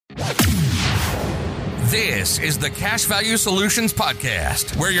This is the Cash Value Solutions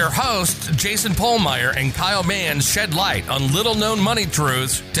Podcast, where your hosts, Jason Pohlmeyer and Kyle Manns, shed light on little-known money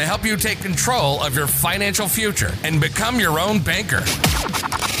truths to help you take control of your financial future and become your own banker.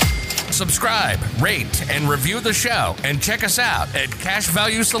 Subscribe, rate, and review the show, and check us out at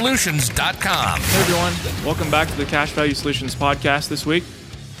cashvaluesolutions.com. Hey everyone, welcome back to the Cash Value Solutions Podcast this week.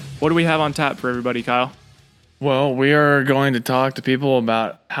 What do we have on tap for everybody, Kyle? Well, we are going to talk to people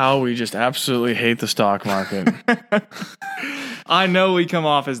about how we just absolutely hate the stock market. I know we come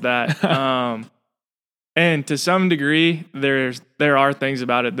off as that. And to some degree, there are things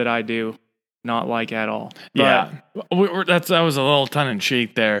about it that I do not like at all. But that was a little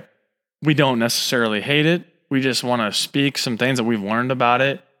tongue-in-cheek there. We don't necessarily hate it. We just want to speak some things that we've learned about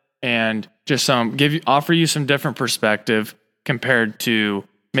it and just offer you some different perspective compared to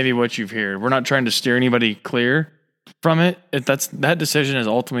maybe what you've heard. We're not trying to steer anybody clear from it. That decision is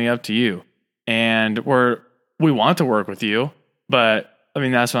ultimately up to you. And we want to work with you, but I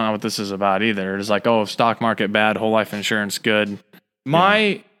mean, that's not what this is about either. It's like, oh, stock market bad, whole life insurance good.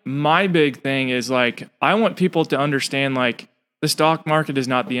 My big thing is like, I want people to understand like the stock market is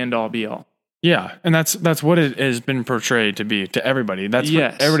not the end all be all. Yeah. And that's what it has been portrayed to be to everybody.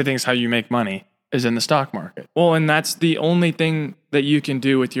 What everybody thinks how you make money is in the stock market. Well, and that's the only thing that you can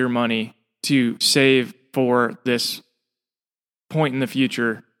do with your money to save for this point in the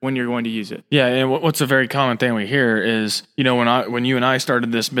future when you're going to use it. Yeah, and what's a very common thing we hear is, when you and I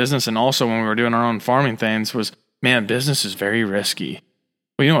started this business and also when we were doing our own farming things was, man, business is very risky.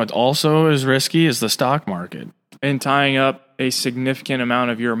 Well, you know what also is risky is the stock market. And tying up a significant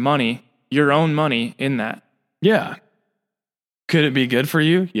amount of your money, your own money in that. Yeah. Could it be good for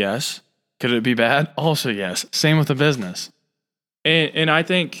you? Yes. Could it be bad? Also, yes. Same with the business. And I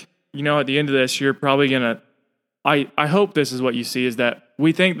think, at the end of this, you're probably going to, I hope this is what you see, is that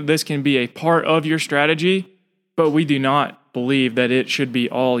we think that this can be a part of your strategy, but we do not believe that it should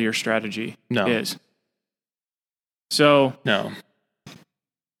be all your strategy is. So, no.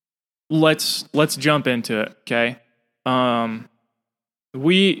 Let's jump into it, okay?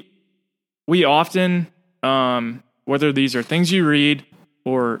 We often, whether these are things you read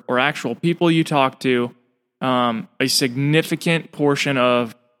or actual people you talk to, a significant portion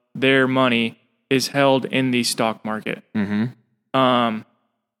of their money is held in the stock market. Mm-hmm.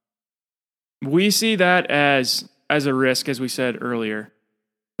 We see that as a risk, as we said earlier,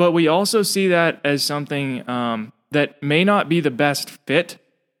 but we also see that as something that may not be the best fit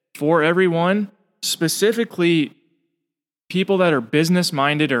for everyone, specifically people that are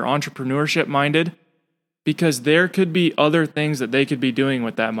business-minded or entrepreneurship-minded, because there could be other things that they could be doing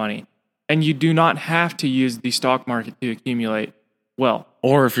with that money. And you do not have to use the stock market to accumulate wealth.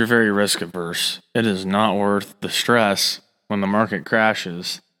 Or if you're very risk averse, it is not worth the stress when the market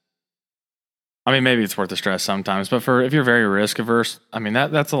crashes. I mean, maybe it's worth the stress sometimes, but if you're very risk averse, I mean,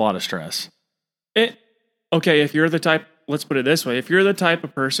 that's a lot of stress. Okay, if you're the type, let's put it this way, if you're the type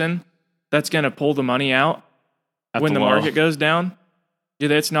of person that's going to pull the money out when the market goes down,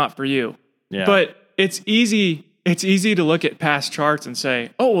 that's not for you. Yeah. But it's easy to look at past charts and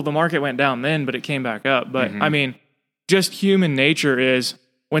say, oh, well, the market went down then, but it came back up. But I mean, just human nature is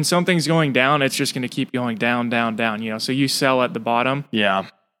when something's going down, it's just going to keep going down, down, down, so you sell at the bottom. Yeah.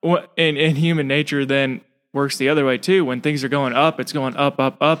 And human nature then works the other way too. When things are going up, it's going up,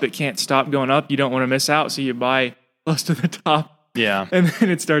 up, up. It can't stop going up. You don't want to miss out. So you buy close to the top. Yeah. And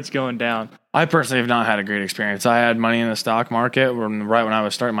then it starts going down. I personally have not had a great experience. I had money in the stock market right when I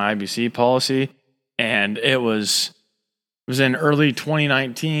was starting my IBC policy. And it was in early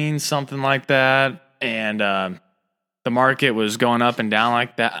 2019, something like that. And the market was going up and down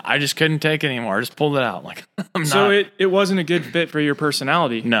like that. I just couldn't take it anymore. I just pulled it out. Like, it wasn't a good fit for your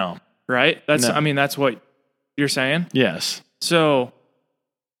personality. No. Right? I mean, that's what you're saying? Yes. So,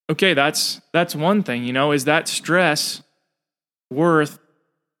 okay, that's one thing, is that stress worth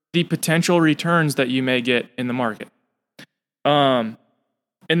the potential returns that you may get in the market? And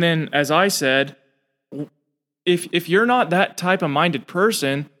then, as I said, if you're not that type of minded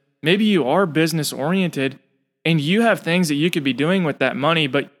person, maybe you are business oriented and you have things that you could be doing with that money,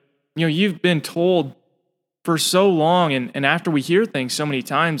 but you've been told for so long, and after we hear things so many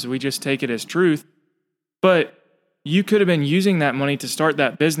times, we just take it as truth. But you could have been using that money to start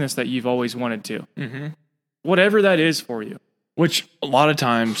that business that you've always wanted to. Mm-hmm. Whatever that is for you. Which a lot of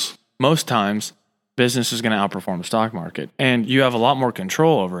times, most times, business is going to outperform the stock market. And you have a lot more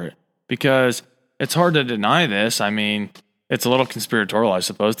control over it because it's hard to deny this. I mean, it's a little conspiratorial, I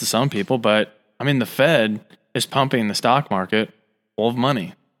suppose, to some people, but I mean, the Fed is pumping the stock market full of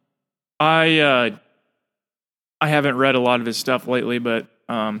money. I haven't read a lot of his stuff lately, but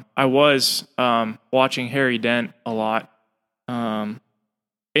I was watching Harry Dent a lot,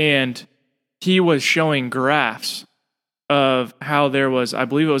 and he was showing graphs of how there was, I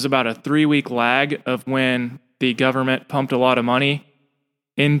believe it was about a 3-week lag of when the government pumped a lot of money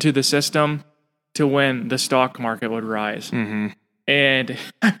into the system to when the stock market would rise. Mm-hmm. And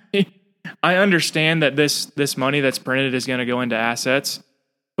I understand that this money that's printed is going to go into assets,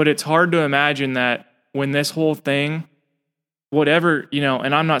 but it's hard to imagine that when this whole thing, whatever,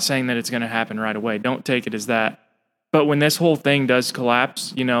 and I'm not saying that it's going to happen right away. Don't take it as that. But when this whole thing does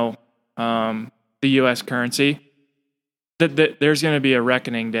collapse, the U.S. currency, that there's going to be a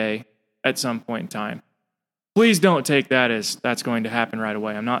reckoning day at some point in time. Please don't take that as that's going to happen right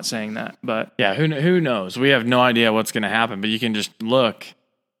away. I'm not saying that, but yeah, who knows? We have no idea what's going to happen, but you can just look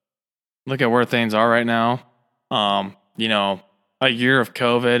at where things are right now. A year of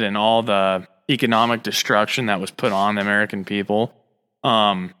COVID and all the economic destruction that was put on the American people.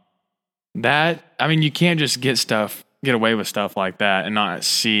 You can't just get away with stuff like that and not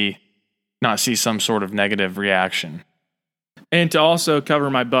see some sort of negative reaction. And to also cover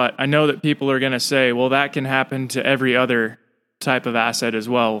my butt, I know that people are going to say, well, that can happen to every other type of asset as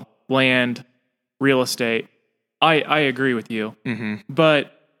well. Land, real estate. I agree with you. Mm-hmm.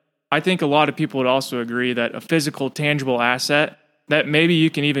 But I think a lot of people would also agree that a physical, tangible asset that maybe you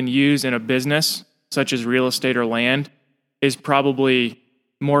can even use in a business, such as real estate or land, is probably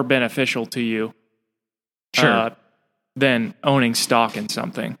more beneficial to you than owning stock in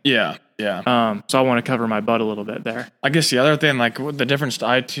something. Yeah. So I want to cover my butt a little bit there. I guess the other thing, like the difference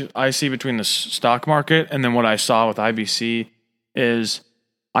I see between the stock market and then what I saw with IBC is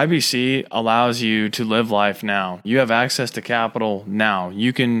IBC allows you to live life now. You have access to capital now.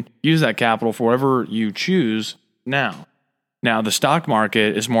 You can use that capital for whatever you choose now. Now, the stock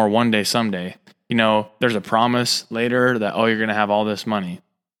market is more one day, someday. There's a promise later that, you're going to have all this money.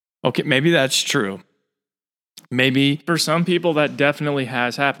 Okay, maybe that's true. Maybe for some people that definitely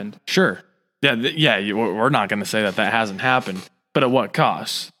has happened. Sure. We're not going to say that hasn't happened, but at what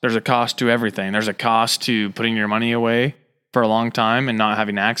cost? There's a cost to everything. There's a cost to putting your money away for a long time and not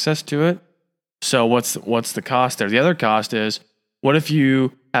having access to it. So what's the cost there? The other cost is, what if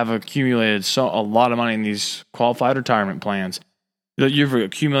you have accumulated a lot of money in these qualified retirement plans that you've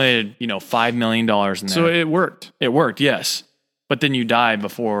accumulated, $5 million in there. So it worked. It worked, yes. But then you die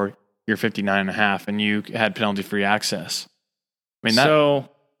before you're 59 and a half and you had penalty-free access. So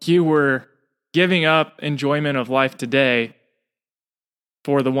you were giving up enjoyment of life today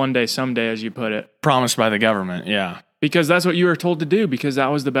for the one day, someday, as you put it. Promised by the government, yeah. Because that's what you were told to do, because that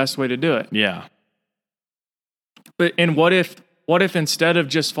was the best way to do it. Yeah. And what if instead of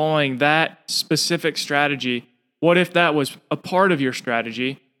just following that specific strategy, what if that was a part of your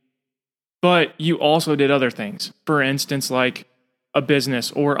strategy, but you also did other things? For instance, like a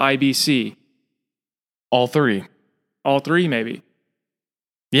business or IBC. All three. All three, maybe.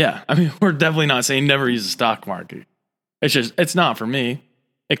 Yeah. We're definitely not saying never use the stock market. It's not for me.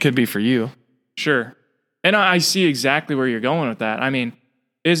 It could be for you. Sure. And I see exactly where you're going with that.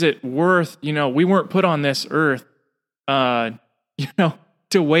 Is it worth, we weren't put on this earth, to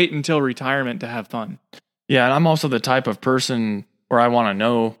wait until retirement to have fun. Yeah. And I'm also the type of person where I want to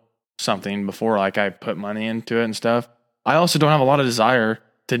know something before I put money into it and stuff. I also don't have a lot of desire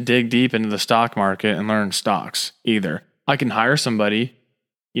to dig deep into the stock market and learn stocks either. I can hire somebody,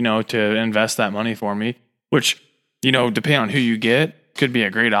 to invest that money for me, which, depending on who you get, could be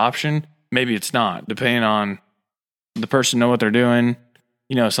a great option. Maybe it's not, depending on the person know what they're doing,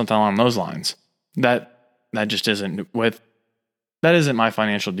 something along those lines. That just isn't my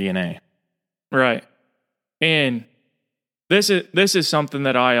financial DNA. Right. And this is something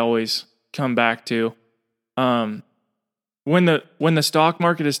that I always come back to. When the stock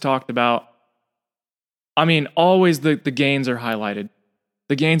market is talked about, always the gains are highlighted.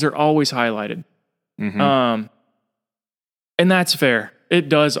 The gains are always highlighted. Mm-hmm. And that's fair. It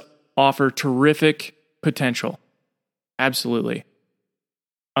does offer terrific potential. Absolutely.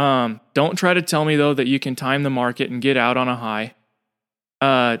 Don't try to tell me, though, that you can time the market and get out on a high.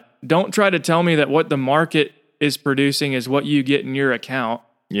 Don't try to tell me that what the market is producing is what you get in your account.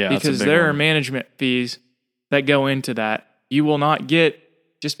 Yeah, because there are management fees that go into that. You will not get,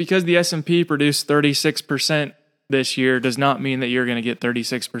 just because the S&P produced 36% this year does not mean that you're going to get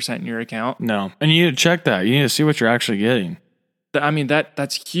 36% in your account. No. And you need to check that. You need to see what you're actually getting.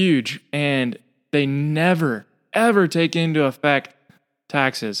 That's huge. And they never, ever take into effect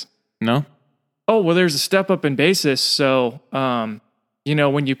taxes. No? Oh, well, there's a step up in basis. So,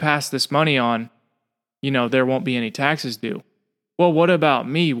 when you pass this money on, there won't be any taxes due. Well, what about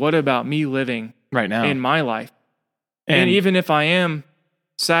me? What about me living right now in my life? And even if I am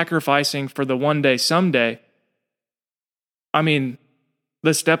sacrificing for the one day someday, I mean,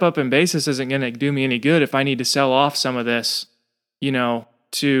 the step up in basis isn't going to do me any good if I need to sell off some of this,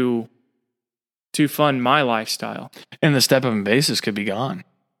 to fund my lifestyle. And the step up in basis could be gone.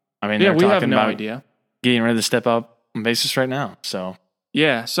 I mean, Yeah, they're we have talking no about idea. getting rid of the step up in basis right now. So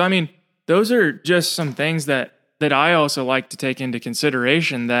Yeah, so I mean, those are just some things that I also like to take into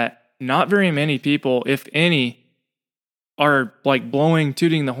consideration that not very many people, if any, are like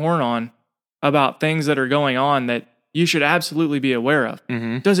tooting the horn on about things that are going on that you should absolutely be aware of.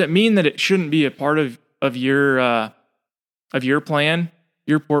 Does it mean that it shouldn't be a part of your plan,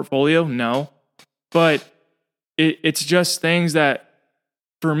 your portfolio? No. But it's just things that,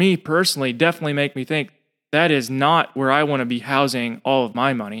 for me personally, definitely make me think that is not where I want to be housing all of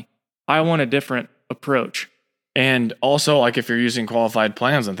my money. I want a different approach. And also, like, if you're using qualified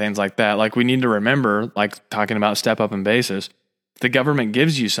plans and things like that, like, we need to remember, like, talking about step up in basis, if the government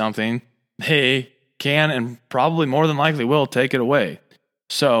gives you something, they can and probably more than likely will take it away.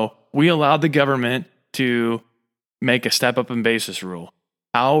 So we allowed the government to make a step up in basis rule.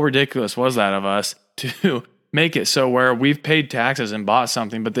 How ridiculous was that of us to make it so where we've paid taxes and bought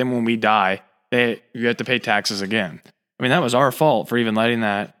something, but then when we die, you have to pay taxes again? I mean, that was our fault for even letting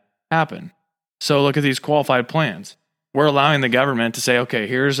that happen. So look at these qualified plans. We're allowing the government to say, okay,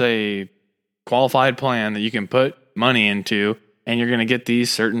 here's a qualified plan that you can put money into, and you're going to get these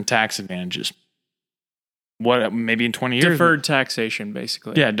certain tax advantages. What, maybe in 20 years? Deferred taxation,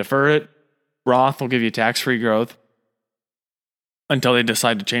 basically. Yeah, defer it. Roth will give you tax-free growth until they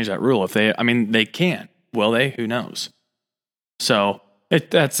decide to change that rule. They can. Will they? Who knows? So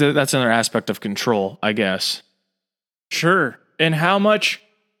that's another aspect of control, I guess. Sure. And how much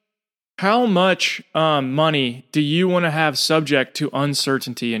money do you want to have subject to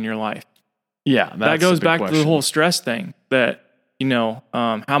uncertainty in your life? Yeah, that goes back to the whole stress thing. That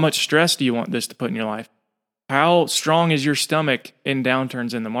how much stress do you want this to put in your life? How strong is your stomach in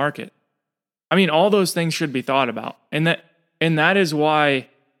downturns in the market? I mean, all those things should be thought about, and that is why.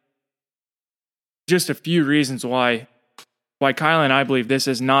 Just a few reasons why Kyle and I believe this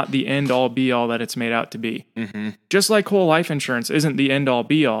is not the end all be all that it's made out to be. Just like whole life insurance isn't the end all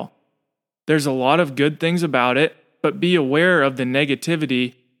be all. There's a lot of good things about it, but be aware of the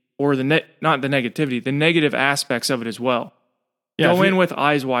negativity or the negative aspects of it as well. Yeah, go in with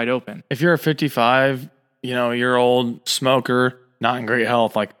eyes wide open. If you're a 55-year-old smoker, not in great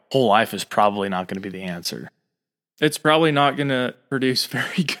health, like, whole life is probably not going to be the answer. It's probably not going to produce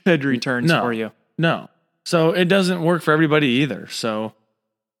very good returns for you. No. So it doesn't work for everybody either. So,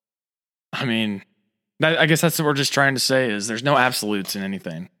 I mean, I guess that's what we're just trying to say is there's no absolutes in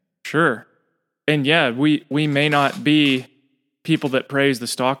anything. Sure. And yeah, we may not be people that praise the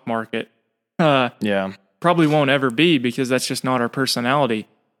stock market. Yeah. Probably won't ever be, because that's just not our personality.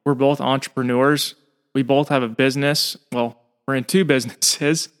 We're both entrepreneurs. We both have a business. Well, we're in two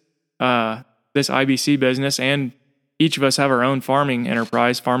businesses, this IBC business, and each of us have our own farming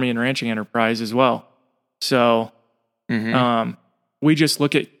and ranching enterprise as well. So we just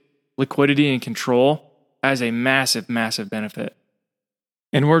look at liquidity and control as a massive, massive benefit.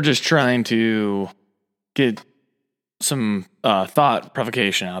 And we're just trying to get some thought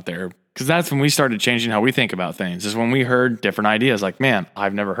provocation out there, because that's when we started changing how we think about things, is when we heard different ideas like, man,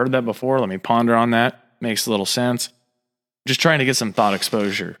 I've never heard that before. Let me ponder on that. Makes a little sense. Just trying to get some thought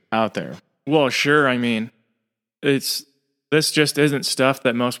exposure out there. Well, sure. I mean, this just isn't stuff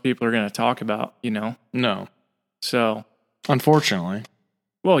that most people are going to talk about, No. So, unfortunately.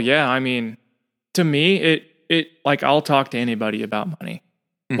 Well, yeah. I mean, to me, it like, I'll talk to anybody about money,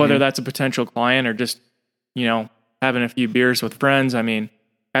 whether that's a potential client or just, having a few beers with friends. I mean,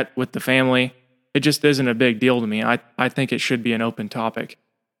 with the family, it just isn't a big deal to me. I think it should be an open topic,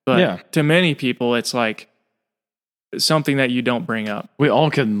 but to many people, it's like something that you don't bring up. We all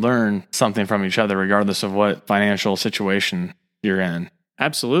could learn something from each other, regardless of what financial situation you're in.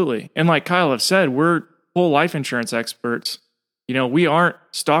 Absolutely. And like Kyle have said, we're whole life insurance experts. We aren't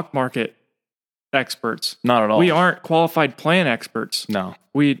stock market experts. Not at all. We aren't qualified plan experts. No.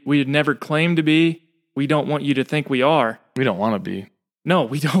 We'd never claim to be. We don't want you to think we are. We don't want to be. No,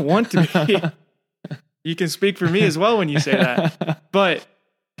 we don't want to be. You can speak for me as well when you say that. But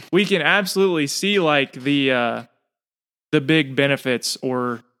we can absolutely see like the big benefits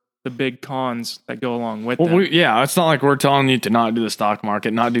or the big cons that go along with them. It's not like we're telling you to not do the stock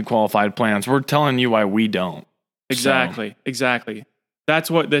market, not do qualified plans. We're telling you why we don't. Exactly. That's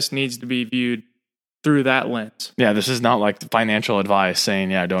what this needs to be viewed through that lens. Yeah, this is not like financial advice saying,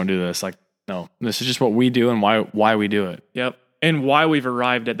 don't do this. Like, no, this is just what we do and why we do it. Yep. And why we've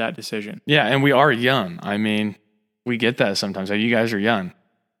arrived at that decision. Yeah, and we are young. I mean, we get that sometimes. Like, you guys are young.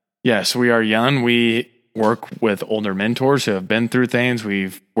 Yes, we are young. We work with older mentors who have been through things.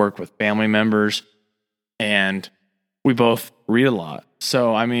 We've worked with family members, and we both read a lot.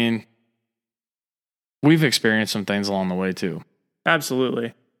 So, I mean, we've experienced some things along the way too.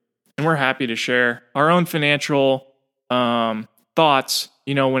 Absolutely. And we're happy to share our own financial thoughts,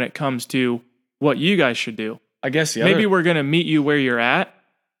 when it comes to what you guys should do. I guess maybe we're going to meet you where you're at,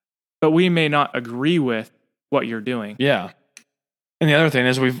 but we may not agree with what you're doing. Yeah. And the other thing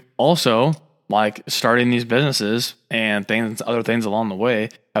is we've also, like, starting these businesses and other things along the way,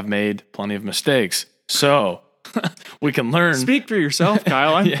 have made plenty of mistakes. So we can learn. Speak for yourself,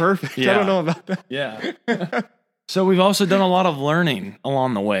 Kyle. I'm perfect. Yeah. I don't know about that. Yeah. So we've also done a lot of learning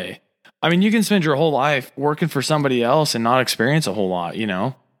along the way. I mean, you can spend your whole life working for somebody else and not experience a whole lot,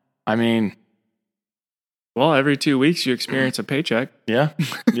 I mean, well, every 2 weeks you experience a paycheck. Yeah.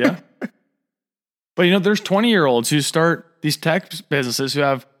 Yeah. But, there's 20-year-olds who start these tech businesses who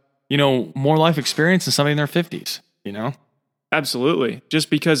have, more life experience than somebody in their 50s, Absolutely. Just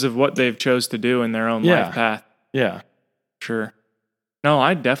because of what they've chose to do in their own life path. Yeah. Sure. No,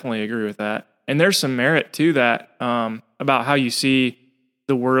 I definitely agree with that. And there's some merit to that about how you see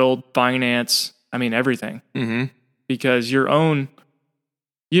the world, finance, everything. Mm-hmm. Because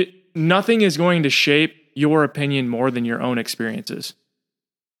nothing is going to shape your opinion more than your own experiences.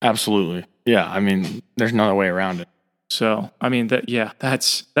 Absolutely. Yeah. There's no other way around it. So,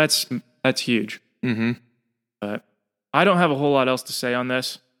 that's huge. Mm-hmm. But I don't have a whole lot else to say on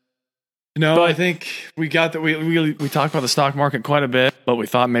this. No, but I think we got that. We talked about the stock market quite a bit, but we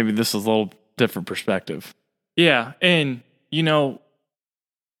thought maybe this was a little different perspective. Yeah. And,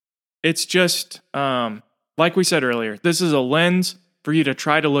 it's just, like we said earlier, this is a lens for you to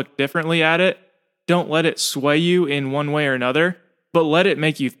try to look differently at it. Don't let it sway you in one way or another, but let it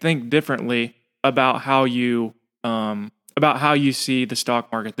make you think differently about how you see the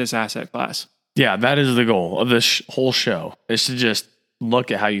stock market, this asset class. Yeah, that is the goal of this whole show, is to just look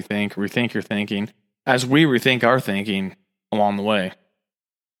at how you think, rethink your thinking, as we rethink our thinking along the way.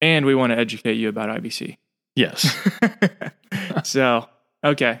 And we want to educate you about IBC. Yes. So,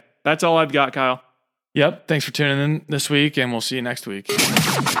 okay. That's all I've got, Kyle. Yep. Thanks for tuning in this week, and we'll see you next week.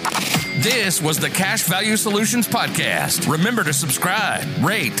 This was the Cash Value Solutions Podcast. Remember to subscribe,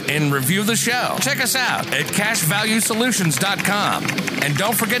 rate, and review the show. Check us out at cashvaluesolutions.com. And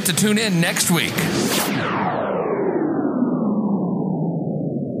don't forget to tune in next week.